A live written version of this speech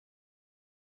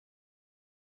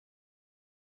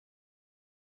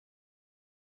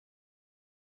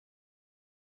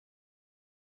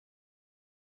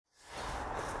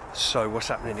So what's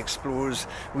happening, explorers?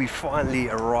 We finally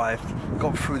arrived,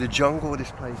 got through the jungle of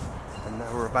this place, and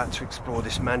now we're about to explore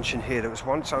this mansion here that was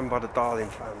once owned by the Darling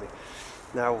family.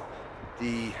 Now,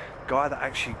 the guy that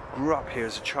actually grew up here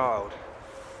as a child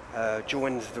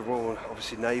joined the Royal,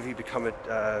 obviously, Navy, become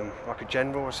like a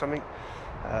general or something,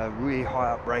 really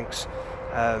high up ranks,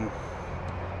 and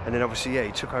then obviously, yeah,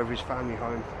 he took over his family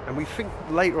home, and we think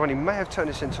later on he may have turned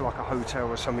this into like a hotel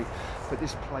or something, but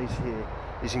this place here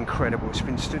is incredible. It's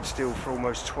been stood still for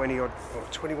almost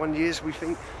 21 years, we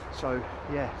think. So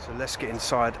yeah, so let's get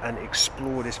inside and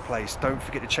explore this place. Don't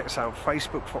forget to check us out on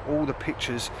Facebook for all the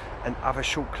pictures and other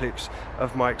short clips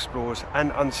of my explores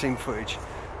and unseen footage.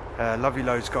 Love you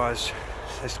loads, guys.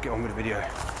 Let's get on with the video.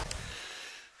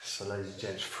 So ladies and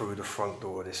gents, through the front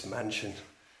door of this mansion,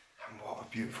 and what a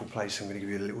beautiful place. I'm going to give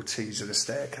you a little tease of the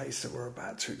staircase that we're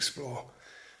about to explore.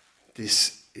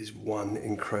 This is one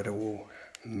incredible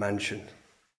mansion.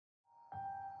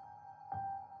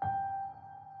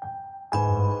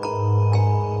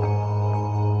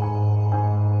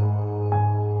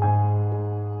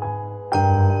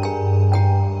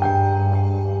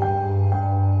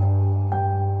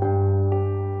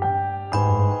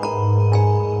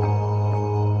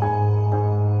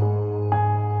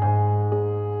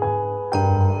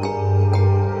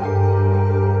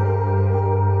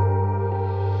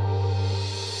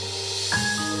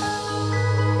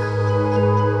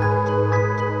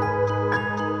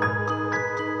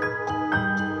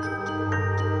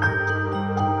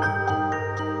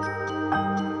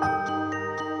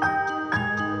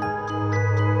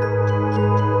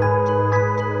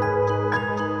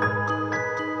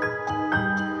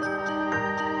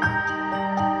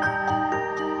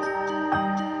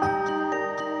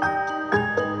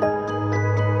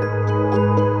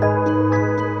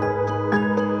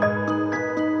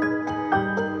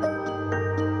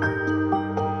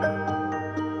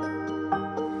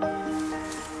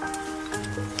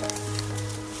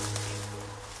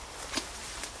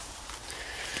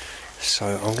 So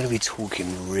I'm going to be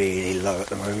talking really low at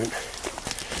the moment,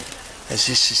 as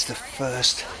this is the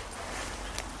first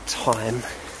time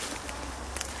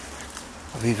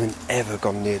I've even ever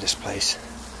gone near this place.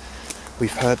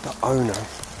 We've heard the owner,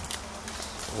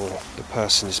 or the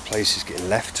person this place is getting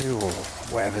left to, or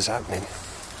whatever's happening,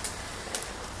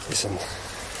 is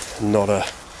not a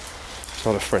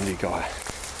friendly guy.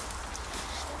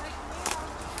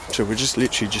 So we're just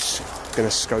literally just going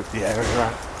to scope the area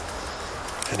out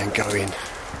and then go in.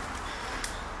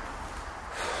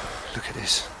 Look at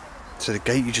this. So the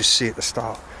gate you just see at the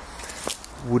start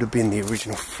would have been the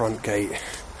original front gate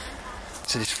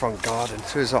to this front garden.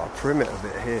 So there's like a perimeter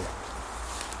bit here.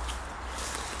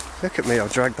 Look at me,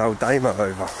 I've dragged old Damo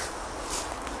over.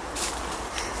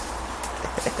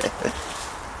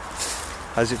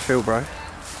 How's it feel, bro?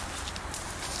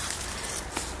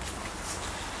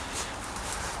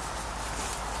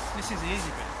 This is the easy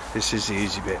bit. This is the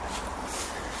easy bit.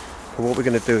 And what we're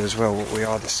going to do as well, what we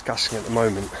are discussing at the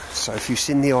moment, so if you've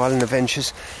seen the Island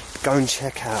Adventures, go and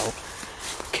check out,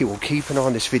 we'll keep an eye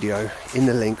on this video in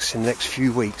the links in the next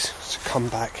few weeks, so come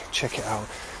back, check it out.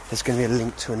 There's going to be a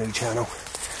link to a new channel,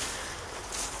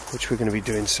 which we're going to be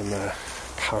doing some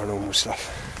paranormal stuff.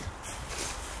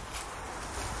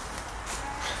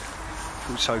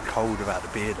 Feels so cold about the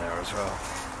beer there as well.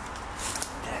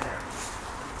 Yeah.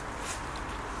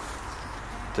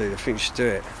 Dude, I think you should do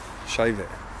it. Shave it.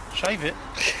 Shave it?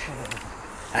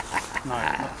 No,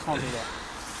 I can't do that.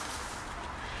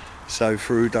 So,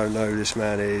 for who don't know, this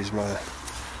man is my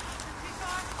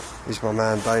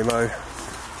man Damo.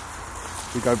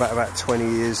 We go back about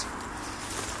 20 years.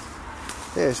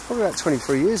 Yeah, it's probably about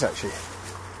 23 years actually.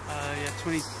 Yeah,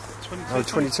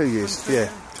 22 years. 22. Yeah,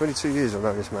 22 years I've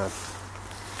known this man.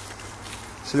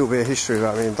 It's a little bit of history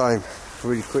about me and Dame,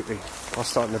 really quickly. I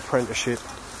started an apprenticeship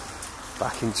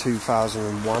back in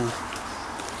 2001.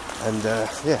 And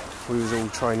yeah, we was all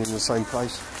training in the same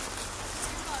place.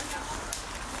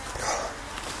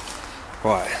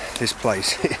 Right, this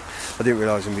place, I didn't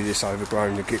realise it would be this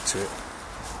overgrown to get to it.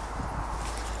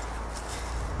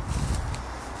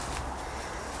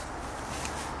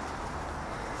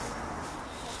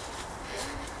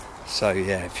 So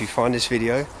yeah, if you find this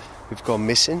video, we've gone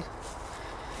missing,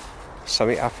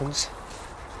 something happens,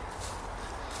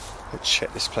 let's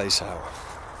check this place out.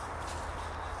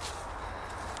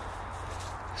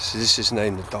 So this is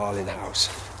named the Darling House.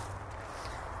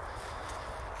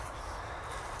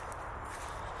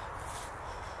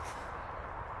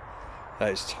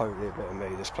 That is totally a bit of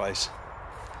me, this place.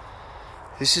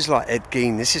 This is like Ed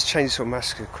Gein. This is Chainsaw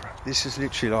Massacre crap. This is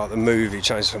literally like the movie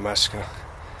Chainsaw Massacre.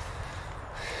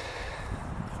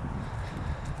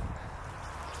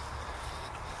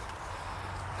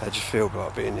 How'd you feel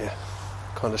about being here?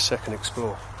 Kind of second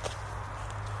explore.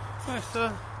 Well,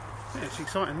 yeah, it's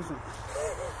exciting, isn't it?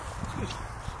 It's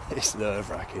good. It's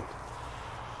nerve-wracking.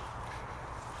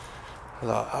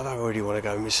 Like, I don't really want to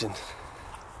go missing.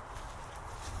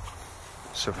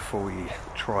 So before we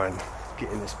try and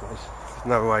get in this place, there's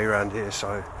no way around here,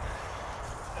 so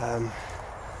yeah,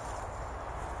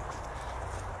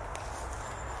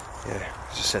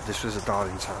 as I said, this was a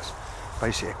Darling's house.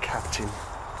 Basically a captain,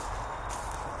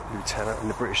 lieutenant in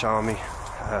the British Army,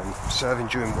 serving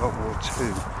during World War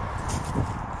II.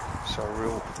 So a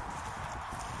real,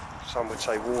 some would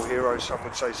say war hero, some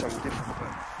would say something different,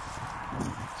 but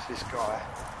this guy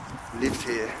lived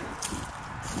here.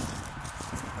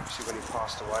 Obviously when he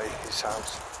passed away, his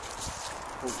house,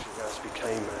 fortunately, as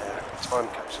became a time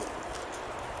capsule.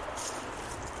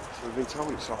 So we've been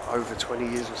told it's like over 20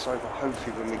 years or so, but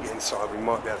hopefully when we get inside we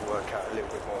might be able to work out a little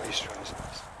bit more history on this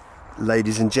place.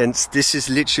 Ladies and gents, this is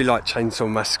literally like Chainsaw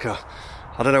Massacre.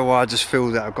 I don't know why, I just feel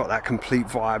that I've got that complete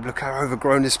vibe. Look how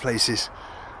overgrown this place is.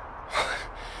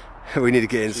 We need to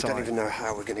get inside. We don't even know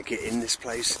how we're going to get in this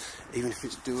place, even if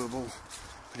it's doable,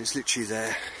 but it's literally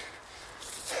there.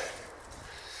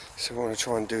 So what I want to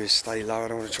try and do is stay low. I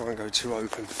don't want to try and go too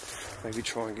open. Maybe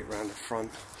try and get round the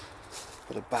front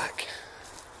or the back.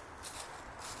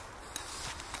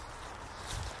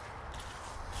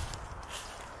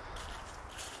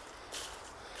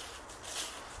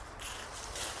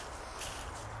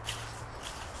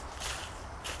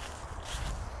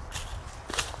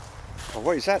 Oh,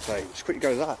 what is that, Dave? Just quickly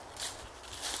go to that.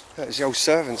 That is the old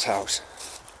servant's house.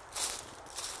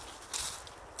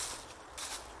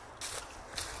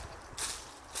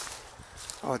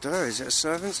 Oh, I don't know, is it a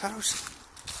servant's house?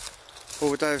 Or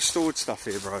would they have stored stuff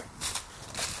here, bro?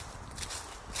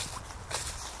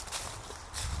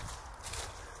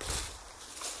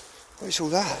 What is all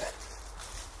that?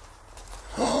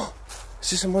 Oh,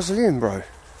 is this a mausoleum, bro?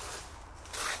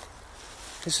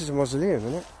 This is a mausoleum,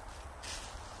 isn't it?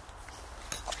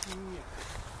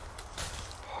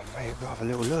 Oh, mate, we'll have a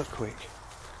little look, quick.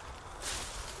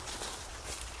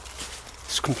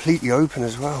 It's completely open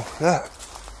as well, look.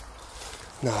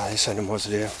 No, this ain't a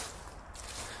mausoleum.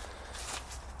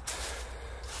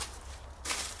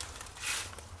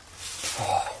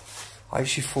 Oh, I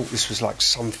actually thought this was like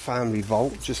some family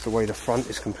vault, just the way the front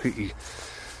is completely...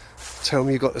 Tell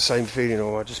me you got the same feeling,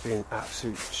 or am I just being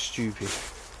absolute stupid?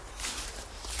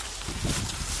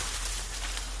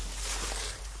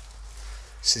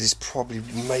 So this probably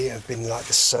may have been like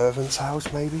the servant's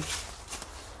house, maybe?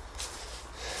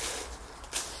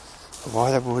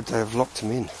 Why would they have locked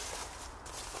him in?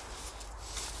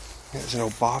 Yeah, there's an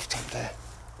old bathtub there.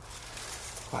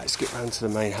 Right, let's get round to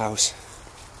the main house.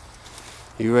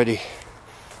 You ready?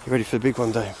 You ready for the big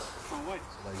one, Dave? Can't wait.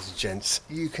 Ladies and gents,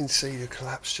 you can see the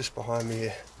collapse just behind me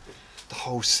here. The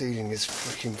whole ceiling is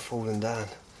freaking falling down.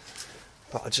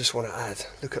 But I just want to add,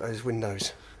 look at those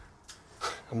windows.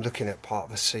 I'm looking at part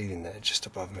of the ceiling there, just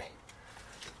above me.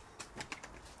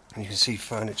 And you can see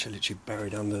furniture literally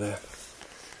buried under there.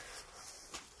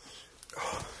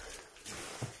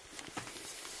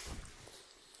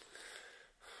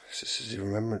 This is the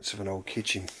remembrance of an old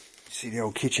kitchen. You see the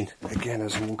old kitchen? Again,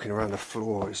 as I'm walking around the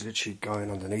floor, it's literally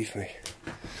going underneath me.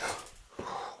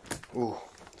 Oh,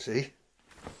 see?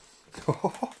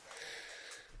 So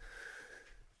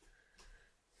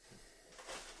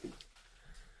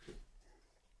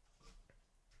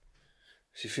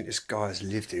you think this guy has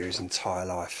lived here his entire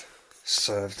life,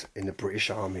 served in the British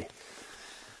Army.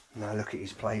 Now look at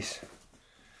his place.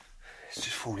 It's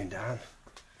just falling down.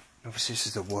 Obviously this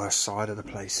is the worst side of the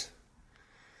place.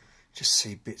 Just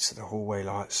see bits of the hallway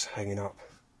lights hanging up.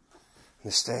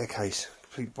 And the staircase,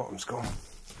 complete bottom's gone.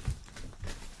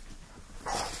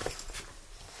 Oh,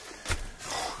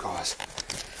 guys.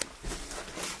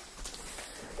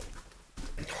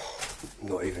 I'm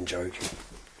not even joking.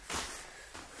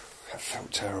 That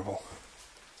felt terrible.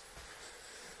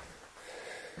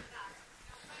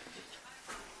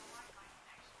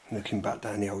 Looking back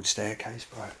down the old staircase,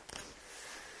 bro.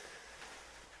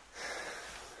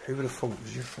 Who would have thought? Would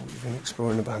you have thought you've been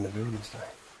exploring abandoned buildings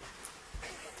today?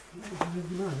 No,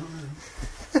 not really.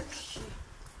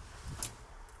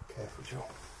 Careful,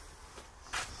 Joel.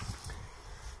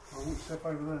 I won't step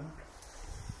over there.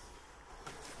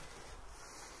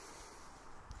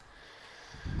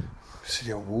 See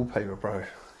the old wallpaper, bro.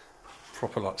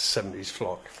 Proper like 70s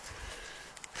flock.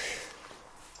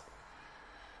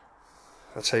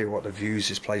 I'll tell you what, the views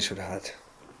this place would have had.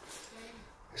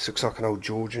 This looks like an old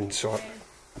Georgian site.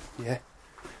 Yeah.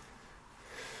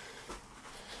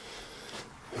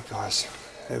 Hey guys,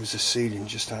 there was a ceiling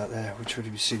just out there, which would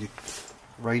you see the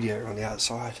radiator on the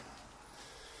outside.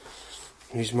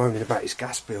 And he's moaning about his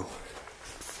gas bill.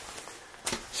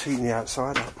 It's heating the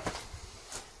outside up.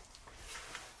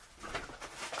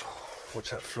 What's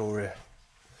that floor here?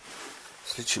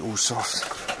 It's literally all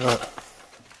soft. Right. That's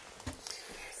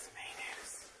the main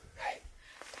house. Hey.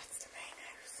 That's the main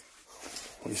house.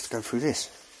 We used to go through this.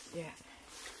 Yeah.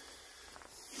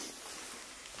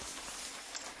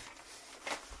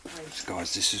 So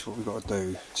guys, this is what we've got to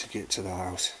do to get to the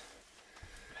house.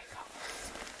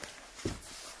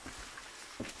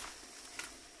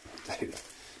 Dude,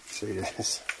 see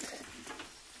this?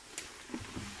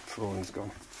 Flooring's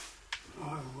gone.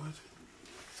 I would.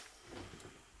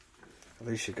 At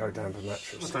least you go down for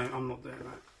mattress. I'm not there,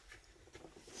 mate.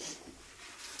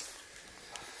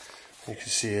 You can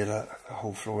see here that the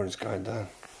whole flooring's going down.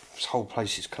 This whole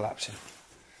place is collapsing.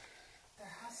 There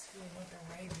has to be another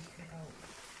way we can go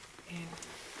in.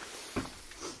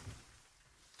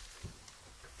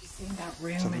 You seen that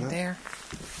room in there?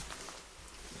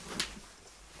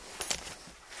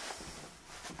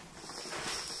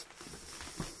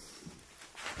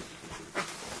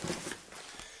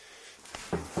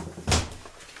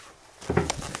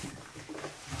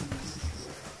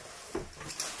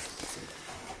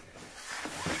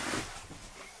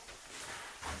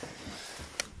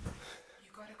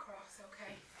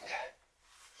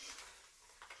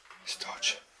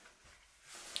 Dodge.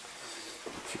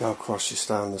 If you go across, you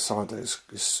stay on the side that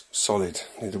is solid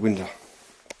near the window.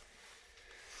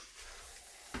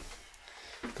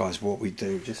 Guys, what we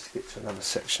do just to get to another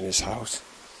section of this house,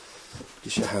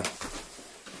 just your hand.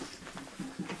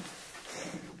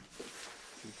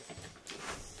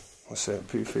 What's that?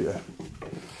 Put your feet there.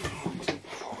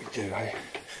 What we do, eh?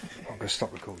 I'm going to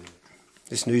stop recording.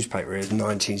 This newspaper here is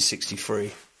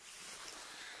 1963.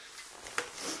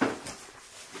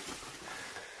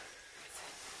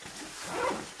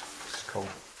 Cool.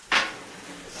 I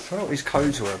don't know what these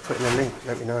codes were. Put in a link,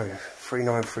 let me know.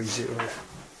 3930.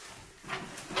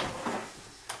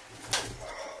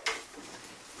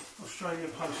 Australia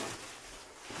Post.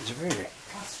 Is it really?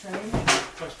 Australia?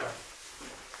 Postcard.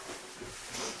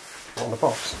 On the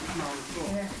box? No, it's not.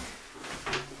 Yeah.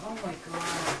 Oh my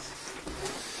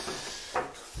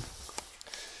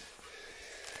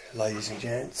god. Ladies and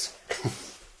gents.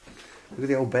 Look at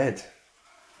the old bed.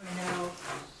 I know.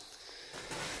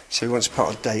 So he wants to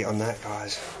put a date on that,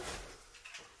 guys.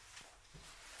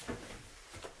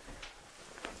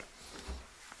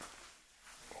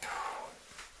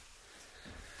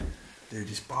 Dude,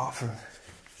 this bathroom.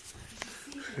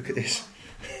 Look at this.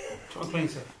 Try and clean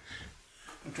it.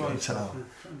 Dry Dry yourself. towel.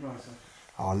 Try and dry yourself.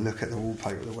 Oh, look at the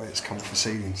wallpaper, the way it's come off the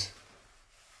ceilings.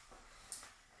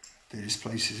 Dude, this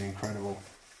place is incredible.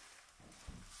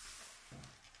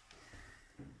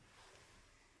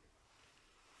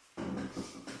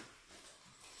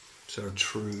 So a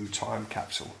true time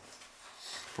capsule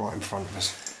right in front of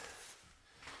us.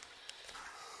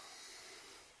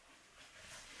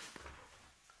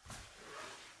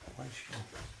 Where's she gone?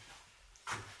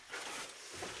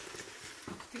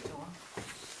 Good door.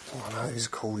 Oh, I know, these are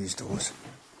cool, these doors.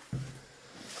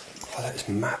 Oh, there's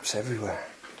maps everywhere.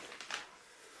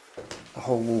 The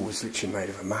whole wall was literally made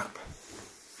of a map.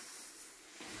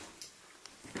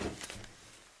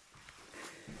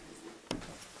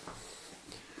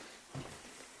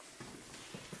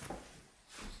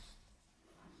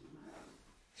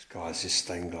 Guys, this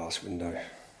stained glass window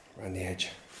around the edge.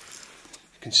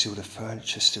 You can see all the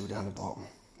furniture still down the bottom,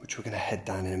 which we're going to head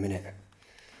down in a minute.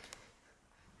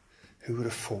 Who would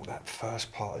have thought that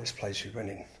first part of this place we went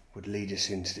in would lead us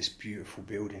into this beautiful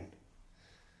building?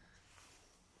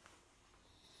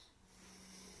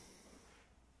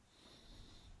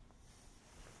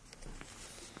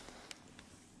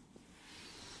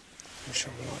 I'm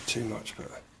sure I'm not too much, but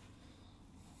that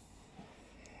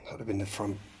would have been the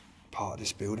front part of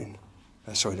this building.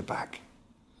 Sorry, the back.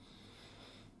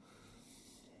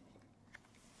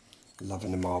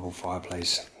 Loving the marble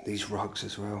fireplace. These rugs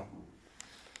as well.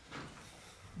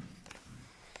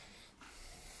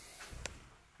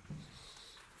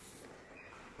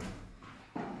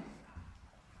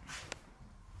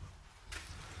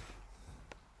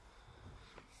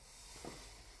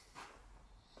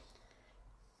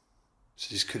 So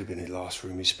this could have been the last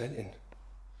room he spent in.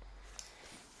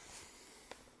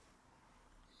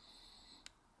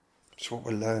 So what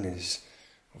we're learning is,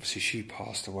 obviously she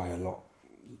passed away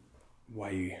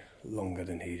way longer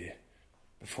than he did,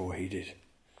 before he did.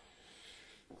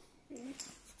 It's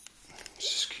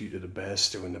just cute that the bear's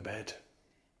still in the bed.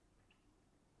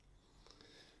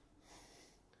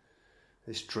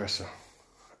 This dresser,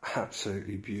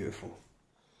 absolutely beautiful.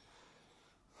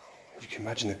 You can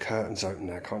imagine the curtains open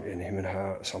there, can't you? And him and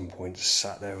her at some point just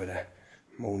sat there with their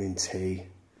morning tea.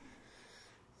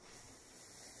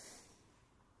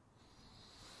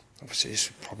 Obviously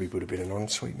this probably would have been an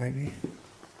ensuite maybe.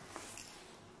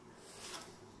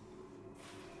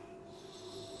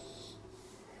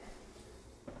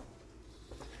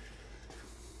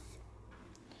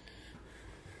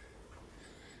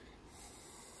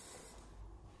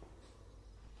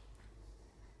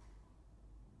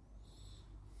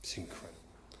 It's incredible.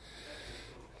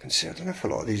 I can see, I don't know if a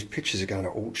lot of these pictures are going to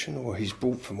auction or he's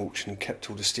bought from auction and kept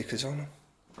all the stickers on them.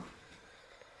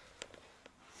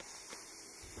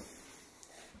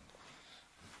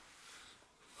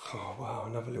 Oh wow,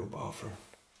 another little bathroom.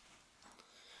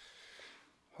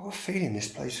 I got a feeling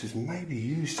this place was maybe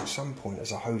used at some point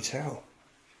as a hotel.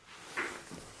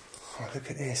 Oh,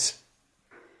 look at this.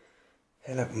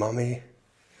 Hey look, mummy.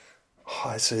 Oh,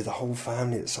 I see the whole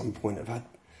family at some point have had,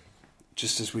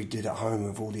 just as we did at home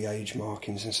with all the age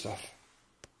markings and stuff.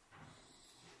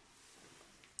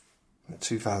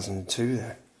 2002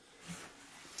 there.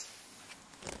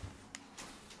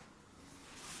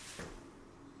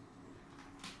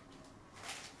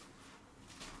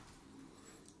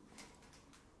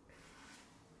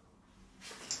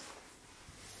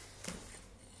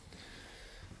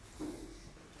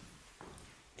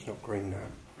 It's not green now.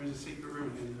 There's a secret room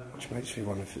at the end of that. Which makes me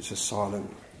wonder if it's a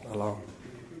silent alarm.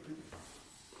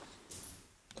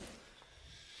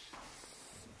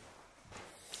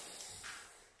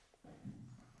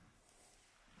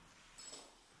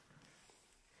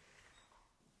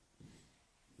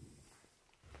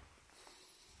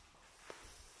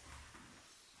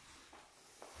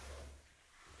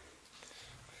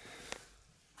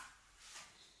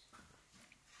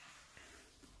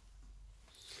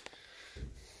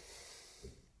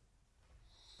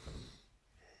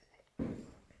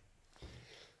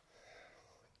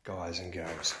 Guys and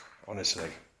girls, honestly,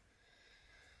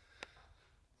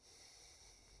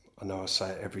 I know I say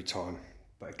it every time,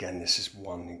 but again, this is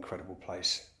one incredible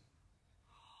place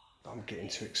that I'm getting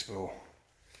to explore.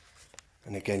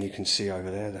 And again, you can see over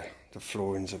there the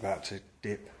flooring's about to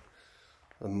dip,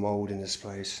 the mould in this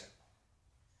place.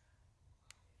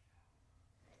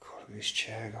 God, look at this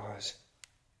chair, guys.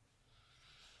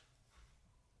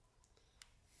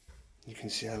 You can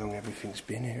see how long everything's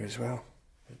been here as well,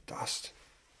 the dust.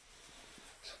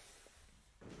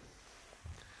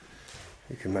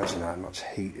 You can imagine how much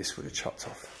heat this would have chopped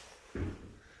off.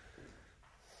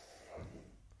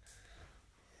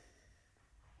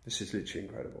 This is literally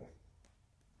incredible.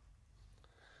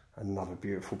 Another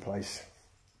beautiful place.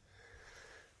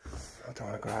 I don't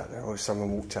want to go out there, or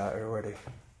someone walked out here already.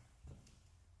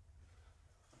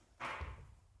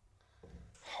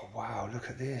 Oh wow, look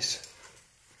at this.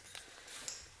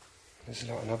 There's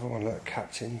like another one, look,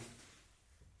 captain.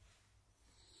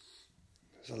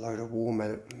 There's a load of war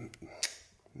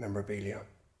memorabilia.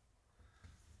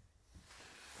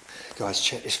 Guys,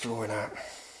 check this flooring out.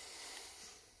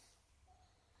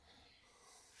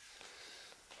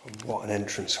 What an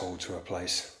entrance hall to a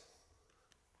place.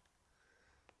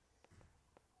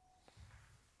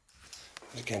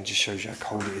 Again, just shows you how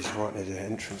cold it is right near the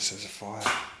entrance. There's a fire.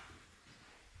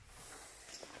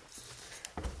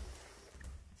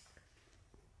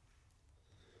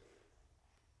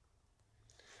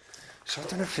 So I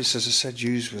don't know if this, as I said,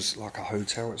 used was like a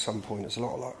hotel at some point. There's a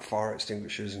lot of like fire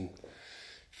extinguishers and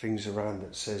things around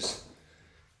that says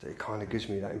that it kind of gives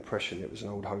me that impression it was an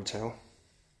old hotel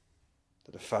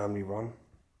that a family run.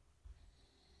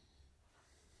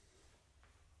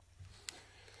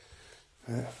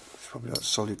 Yeah, it's probably like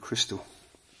solid crystal.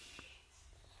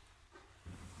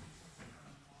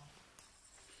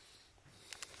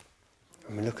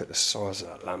 I mean, look at the size of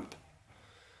that lamp.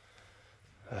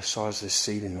 The size of this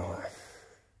ceiling light.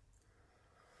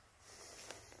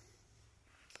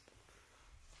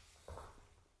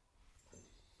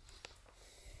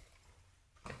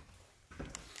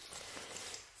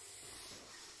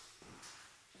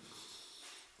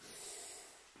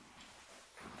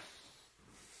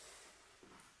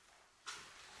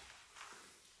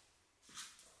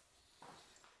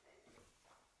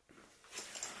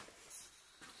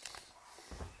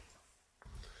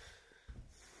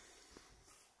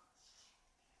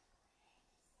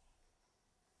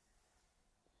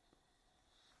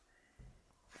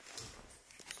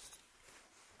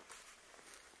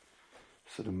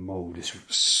 So the mould is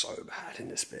so bad in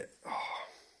this bit. Oh.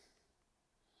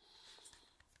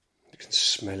 You can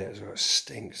smell it as well, it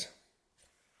stinks.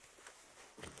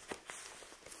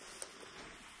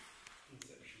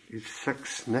 Is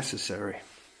sex necessary?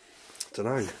 I don't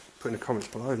know. Put in the comments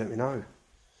below, let me know.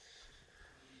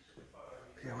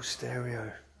 The old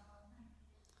stereo.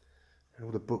 And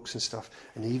all the books and stuff.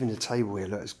 And even the table here,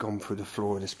 look, has gone through the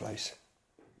floor of this place.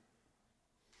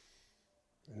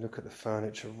 And look at the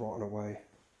furniture rotting away.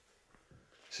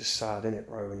 It's just sad, isn't it,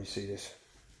 bro, when you see this?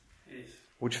 It is.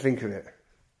 What do you think of it?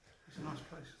 It's a nice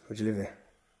place. Would you live here?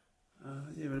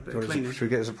 Yeah, with a bit of cleaning. Should we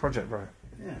get it as a project, bro?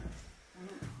 Yeah.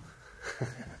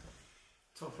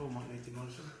 Top floor might need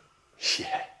demolishing.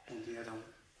 Yeah. And the add-on.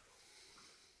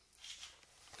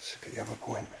 Let's look at the other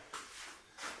point.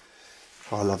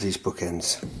 Oh, I love these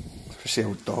bookends. Especially the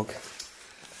old dog.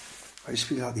 I used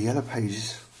to be like the yellow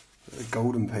pages, the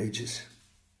golden pages.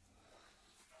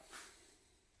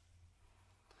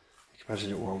 You can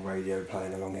imagine it all on radio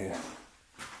playing along here.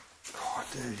 God,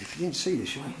 dude, if you didn't see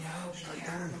this, you know. straight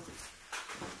down.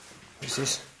 What's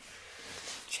this?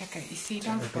 Check it. You see A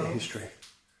that? bit of history.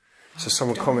 So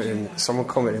someone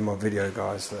commented in my video,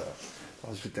 guys, that I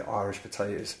was with the Irish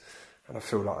potatoes, and I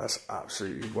feel like that's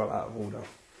absolutely well out of order.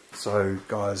 So,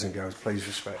 guys and girls, please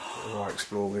respect who I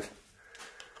explore with.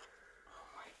 Oh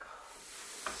my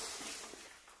god.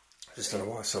 I just don't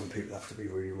know why some people have to be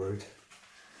really rude.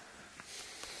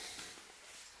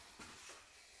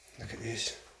 Look at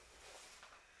this.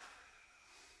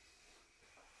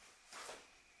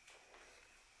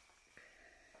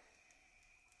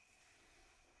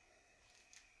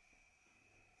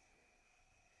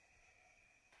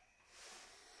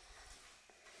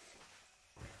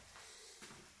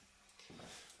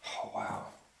 Oh wow.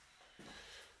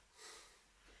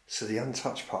 So the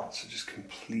untouched parts are just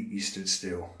completely stood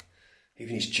still.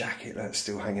 Even his jacket, that's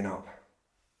still hanging up.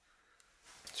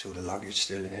 See all the luggage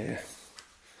still in here.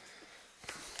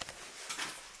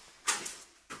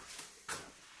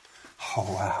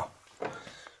 Oh wow. Look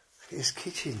at his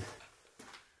kitchen.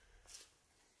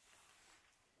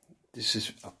 This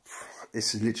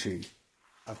is literally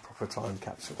a proper time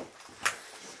capsule.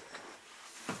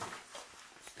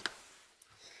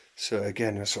 So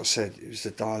again, that's what I said, it was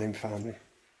the Darling family.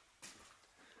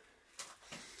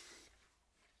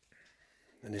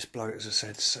 And this bloke, as I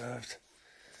said, served.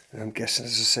 And I'm guessing,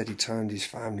 as I said, he turned his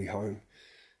family home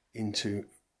into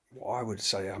what I would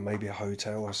say maybe a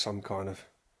hotel or some kind of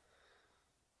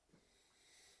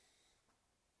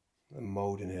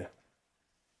mould in here.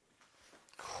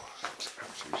 Oh, it's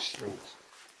absolutely stinks.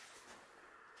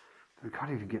 We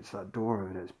can't even get to that door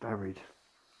over there, it's buried.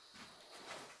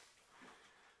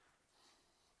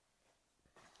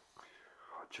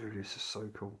 Oh, Julius is so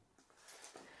cool.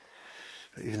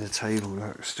 But even the table,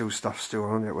 like, stuff's still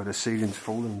on it where the ceiling's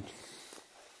fallen.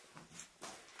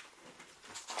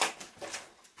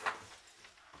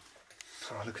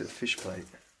 Oh, look at the fish plate.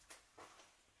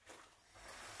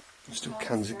 There's still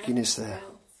cans of Guinness there.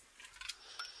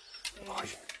 Oh,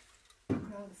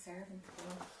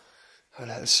 I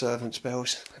like the servants'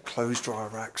 bells, the clothes dryer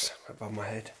racks above my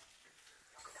head.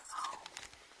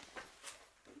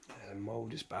 Yeah, the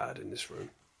mould is bad in this room.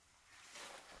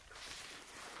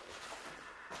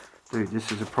 Dude,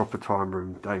 this is a proper time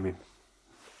room, Damien.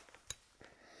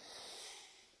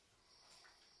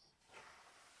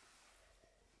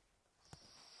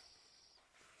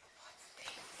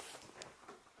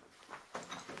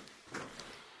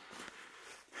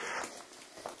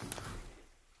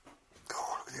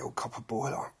 God, look at the old copper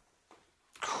boiler.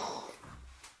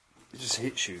 It just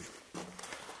hits you.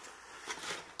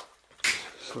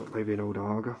 It's like maybe an old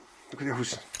Arga. Look at the old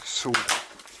salt,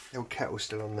 the old kettle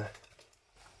still on there.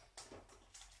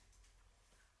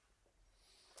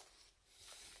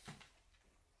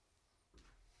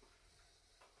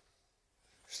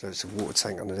 So it's a water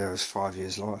tank under there, it's 5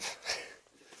 years life.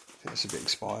 I think it's a bit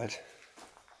expired.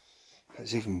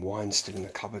 There's even wine still in the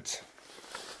cupboards.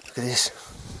 Look at this.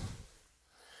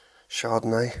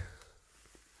 Chardonnay.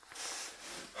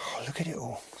 Oh, look at it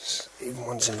all. Even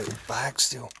one's in a little bag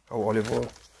still. Oh, olive oil.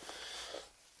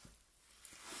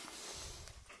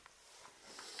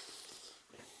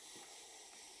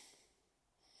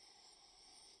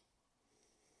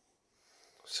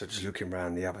 So just looking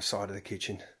around the other side of the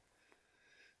kitchen.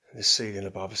 The ceiling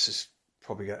above us is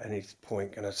probably at any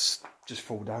point going to just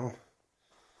fall down.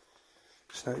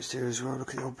 Just noticed here as well,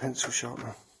 look at the old pencil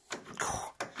sharpener.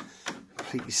 God,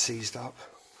 completely seized up.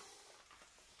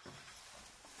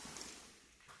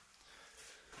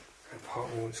 And part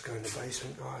of me wants to go in the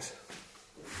basement, guys.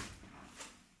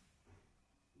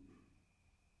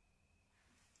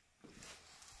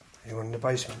 Anyone in the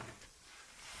basement?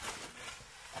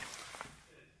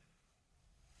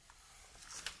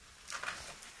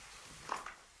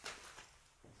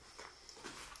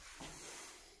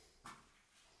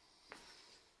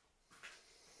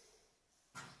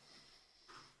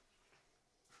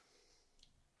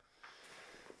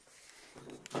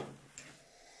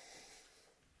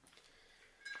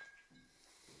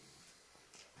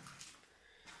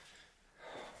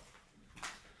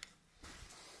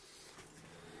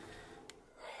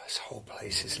 This whole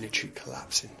place is literally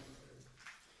collapsing.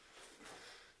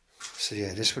 So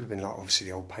yeah, this would have been like obviously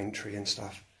the old paint tree and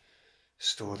stuff.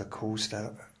 Store, the cool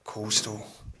store.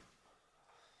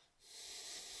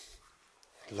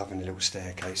 Loving the little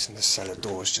staircase, and the cellar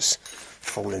doors just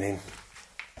falling in.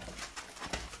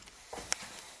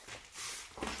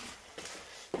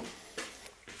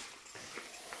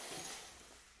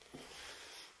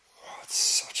 Oh, it's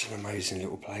such an amazing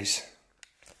little place.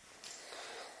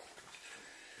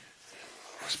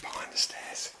 What's behind the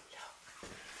stairs?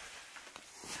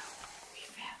 We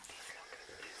found this. Look,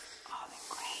 it's all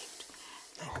engraved.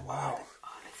 Oh wow.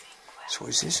 All is inkwell. So what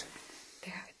is this?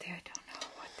 They I don't know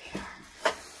what they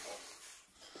are.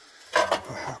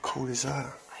 Oh, how cool is that? I know,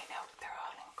 they're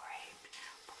all engraved.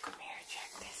 But come here, check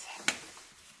this out.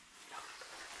 Look.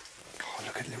 Oh,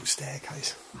 look at the little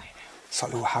staircase. I know. It's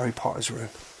like little Harry Potter's room.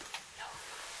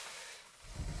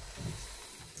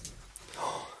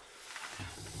 Oh.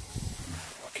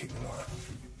 I'll keep the light.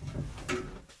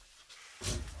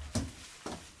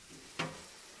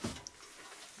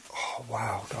 Oh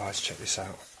wow, guys, check this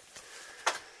out.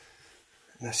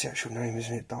 And that's the actual name,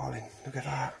 isn't it, darling? Look at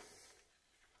that.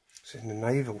 It's in the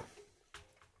naval.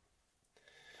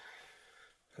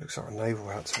 Looks like a naval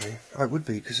out to me. Oh, it would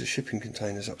be because the shipping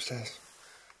container's upstairs.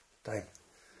 Dave.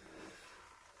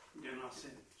 Yeah, no, I see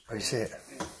it. Oh, you see it?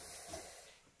 Yeah.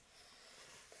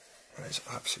 That is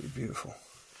absolutely beautiful.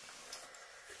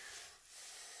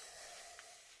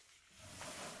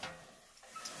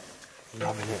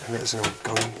 Loving it. And there's an old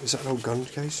gun. Is that an old gun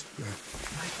case? No.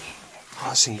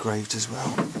 Oh, it's engraved as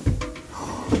well.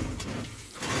 Oh, look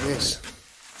at this.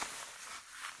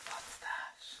 What's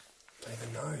that? Don't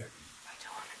even know. I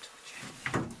don't want to touch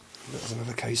anything. There's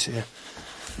another case here.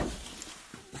 I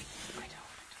don't want to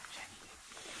touch anything.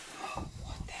 Oh,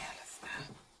 what the hell is that?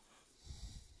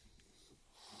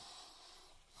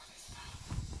 What is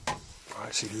that? I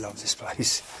actually love this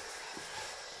place.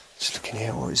 Just looking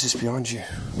here, what is this behind you?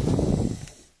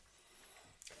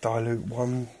 Dilute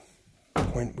 1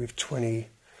 point with 20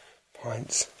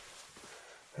 pints.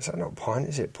 Is that not pint,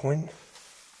 is it point?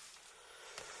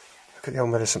 Look at the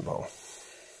old medicine bottle.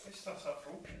 This stuff's up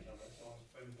for auction, so it's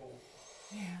been bought.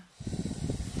 Yeah.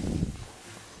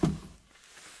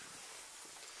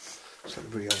 It's like a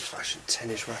really old fashioned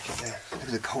tennis racket there. Look at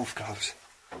the golf gloves.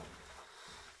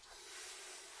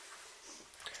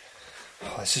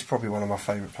 Oh, this is probably one of my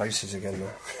favourite places again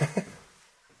though.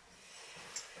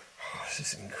 Oh, this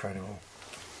is incredible.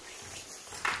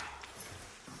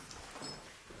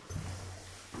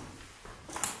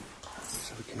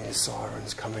 So we can hear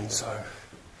sirens coming, so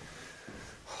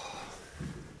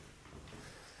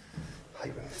I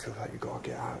hate when you feel like you've got to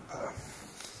get out, but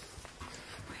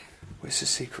where's the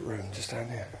secret room? Just down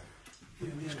there.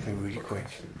 It's going to be really quick.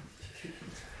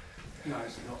 No,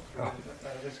 it's not. Oh.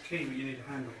 There's a key, but you need a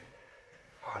handle.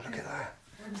 Oh, look at that.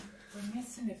 We're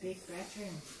missing a big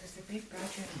bedroom. There's a big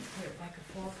bedroom with like a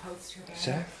 4-poster there. Is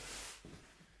there?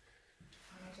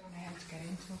 And I don't know how to get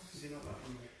into it. Is it not that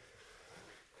one?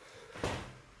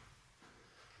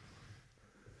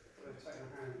 They've taken a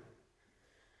handle.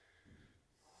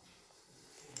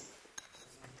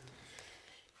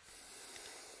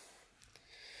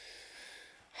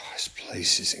 Oh, this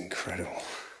place is incredible.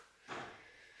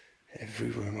 Every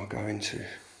room I go into.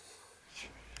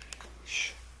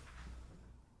 Shh.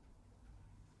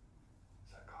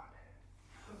 Is that guy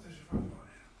there?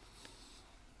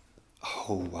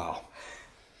 Oh wow.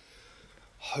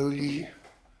 Holy,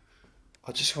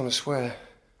 I just want to swear.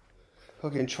 I'll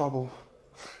get in trouble.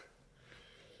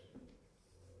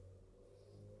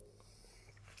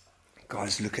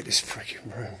 Guys, look at this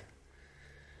freaking room.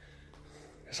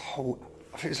 There's a whole,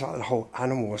 I think it's like a whole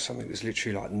animal or something that's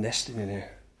literally like nesting in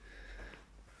here.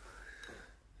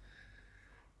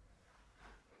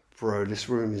 Bro, this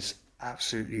room is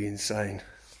absolutely insane.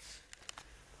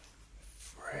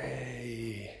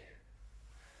 Free.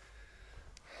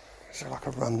 Is that like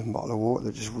a random bottle of water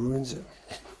that just ruins it?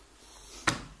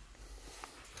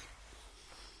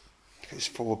 It's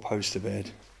 4-poster bed.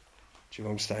 Do you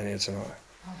want me staying here tonight?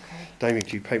 Okay. Damien,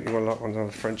 can you paint me one like one of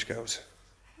the French girls?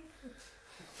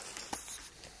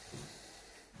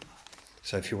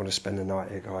 So if you want to spend the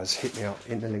night here, guys, hit me up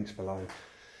in the links below.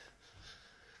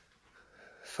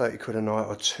 30 quid a night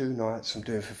or 2 nights I'm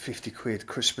doing for 50 quid,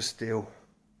 Christmas deal.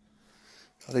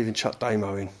 I'll even chuck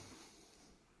Damo in.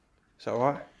 Is that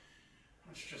alright?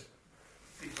 Let's just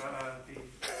can't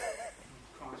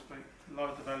explain,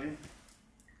 lower the value.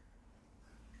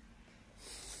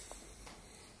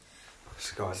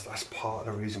 So guys, that's part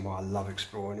of the reason why I love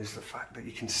exploring, is the fact that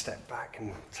you can step back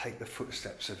and take the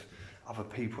footsteps of other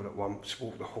people that once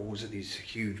walked the halls of these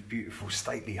huge, beautiful,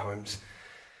 stately homes.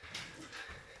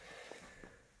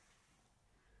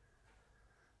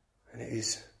 And it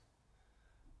is.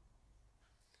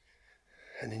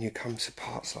 And then you come to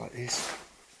parts like this,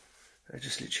 they're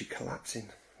just literally collapsing.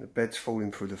 The bed's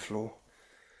falling through the floor.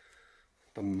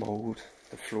 The mould,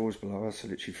 the floors below us are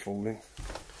literally falling.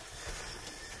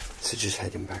 So just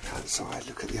heading back outside,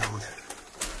 look at the old,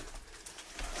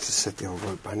 as I said, the old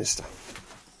rope banister.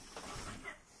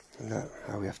 And look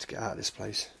how we have to get out of this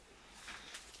place.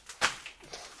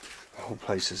 The whole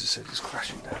place, as I said, is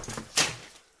crashing down.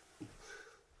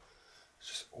 It's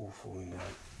just all falling down.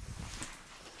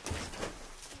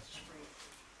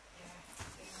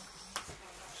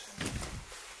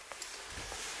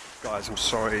 Guys, I'm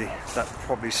sorry, that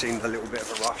probably seemed a little bit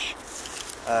of a rush.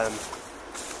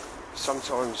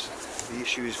 Sometimes the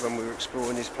issue is when we were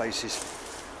exploring these places,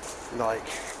 like,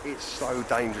 it's so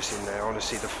dangerous in there,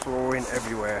 honestly. The flooring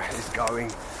everywhere is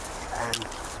going, and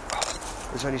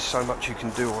there's only so much you can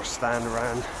do or stand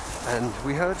around. And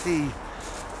we heard the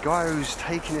guy who's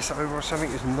taking this over or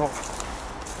something is not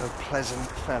a pleasant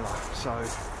fella. So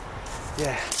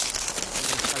yeah,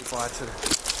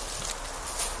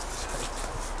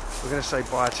 we're going to say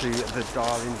bye to the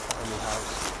Darling family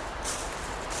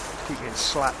house. Keep getting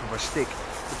slapped with a stick.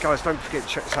 But guys, don't forget to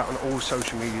check us out on all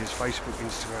social medias, Facebook,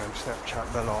 Instagram,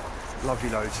 Snapchat, the lot. Love you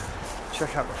loads.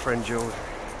 Check out my friend Jill.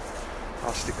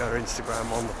 I'll stick their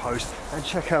Instagram on the post. And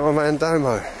check out my man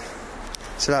Domo.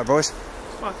 See that, boys?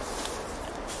 Bye.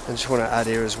 And just want to add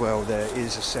here as well, there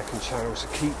is a second channel, so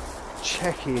keep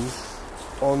checking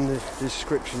on the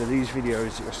description of these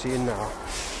videos that you're seeing now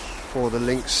for the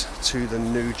links to the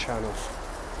new channel.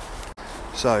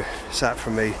 So, it's that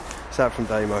from me, it's that from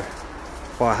Damo.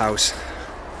 Bye house.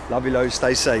 Love you loads,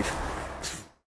 stay safe.